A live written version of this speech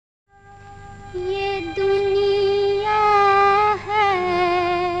ये दुनिया है,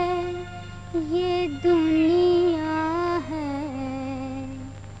 ये दुनिया है,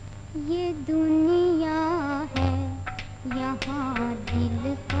 ये दुनिया है, यहाँ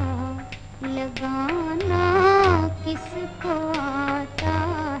दिल का लगाना किसको आता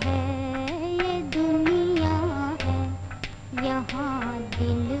है। ये दुनिया है, यहाँ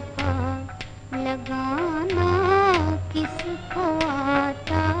दिल का लगाना किसको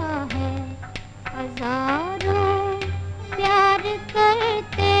आता है। हजारों प्यार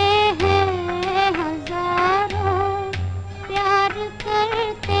करते हैं, हजारों प्यार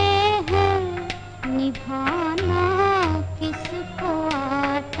करते हैं, निभाना किसको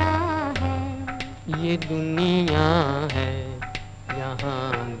आता है। ये दुनिया है,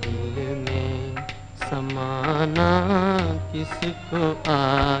 यहाँ दिल में समाना किसको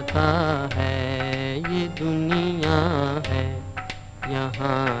आता है। ये दुनिया है,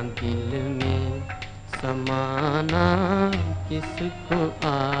 यहाँ दिल में समाना किसको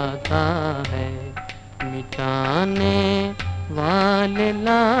आता है। मिटाने वाले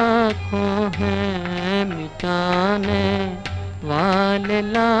लाखों हैं, मिटाने वाले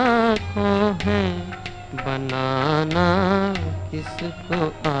लाखों हैं, बनाना किसको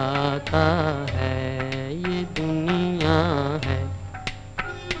आता है। ये दुनिया है।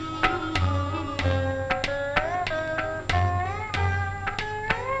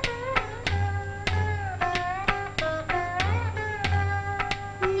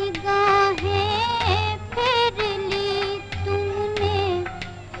 निगाहें फेर ली तूने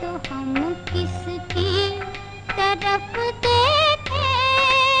तो हम किसकी तरफ देखें,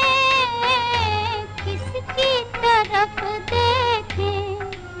 किसकी तरफ देखें।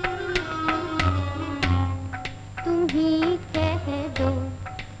 तुम ही कह दो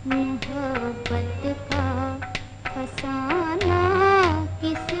मोहब्बत का फसाना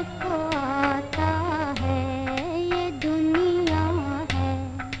किसको आता है। ये दुनिया है।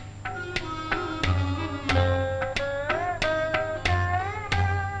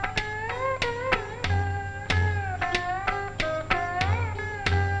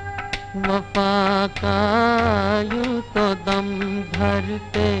 वफा का यूं तो दम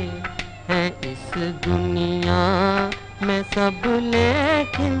भरते हैं इस दुनिया में सब,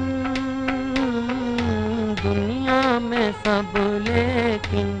 लेकिन दुनिया में सब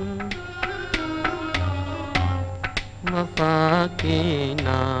लेकिन वफा के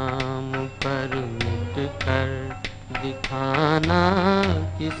नाम पर मिट कर दिखाना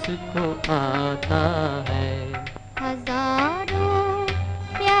किसको आता है। हजारों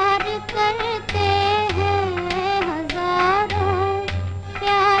प्यार करते हैं, हजारों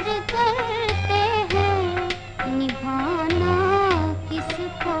प्यार करते हैं, निभाना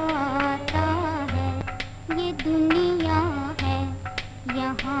किसको आता है। ये दुनिया है,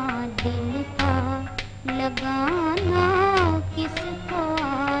 यहाँ दिल का